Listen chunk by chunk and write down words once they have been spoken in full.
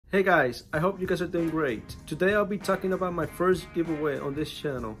Hey guys, I hope you guys are doing great. Today I'll be talking about my first giveaway on this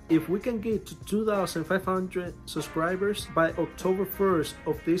channel. If we can get to 2,500 subscribers by October 1st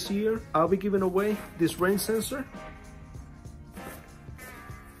of this year, I'll be giving away this rain sensor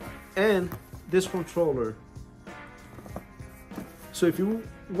and this controller. So if you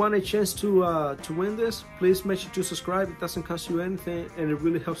want a chance to win this, please make sure to subscribe. It doesn't cost you anything and it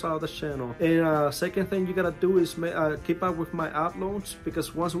really helps out the channel. And second thing you gotta do is keep up with my uploads,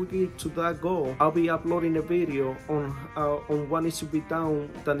 because once we get to that goal, I'll be uploading a video on what needs to be done,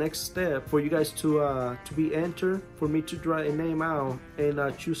 the next step for you guys to be entered, for me to draw a name out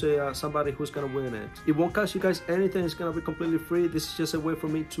and choose somebody who's gonna win it. It won't cost you guys anything. It's gonna be completely free. This is just a way for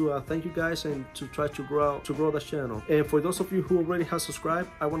me to thank you guys and to try to grow the channel. And for those of you who already have subscribed,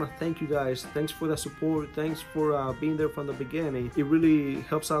 I want to thank you guys. Thanks for the support. Thanks for being there from the beginning. It really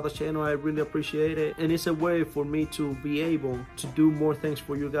helps out the channel. I really appreciate it, and it's a way for me to be able to do more things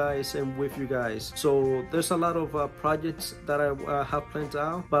for you guys and with you guys. So there's a lot of projects that I have planned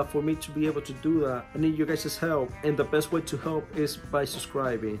out, but for me to be able to do that, I need you guys' help, and the best way to help is by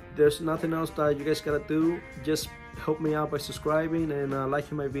subscribing. There's nothing else that you guys gotta do. Just help me out by subscribing and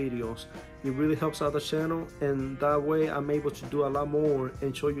liking my videos. It really helps out the channel, and that way I'm able to do a lot more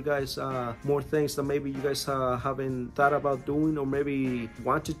and show you guys more things that maybe you guys haven't thought about doing, or maybe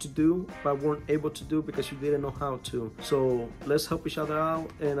wanted to do but weren't able to do because you didn't know how to. So let's help each other out,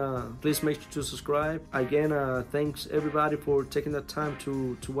 and please make sure to subscribe. Again, thanks everybody for taking the time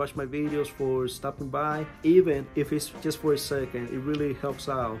to watch my videos, for stopping by, even if it's just for a second. It really helps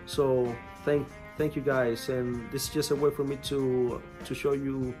out. So thank you guys, and this is just a way for me to show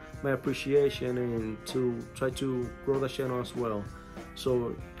you my appreciation and to try to grow the channel as well.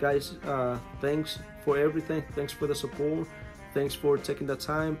 So guys, thanks for everything. Thanks for the support. Thanks for taking the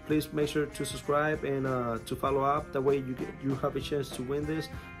time. Please make sure to subscribe and to follow up. That way you have a chance to win this,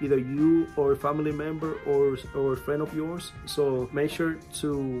 either you or a family member or a friend of yours. So make sure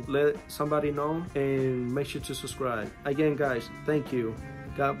to let somebody know and make sure to subscribe. Again guys, thank you.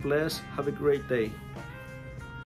 God bless. Have a great day.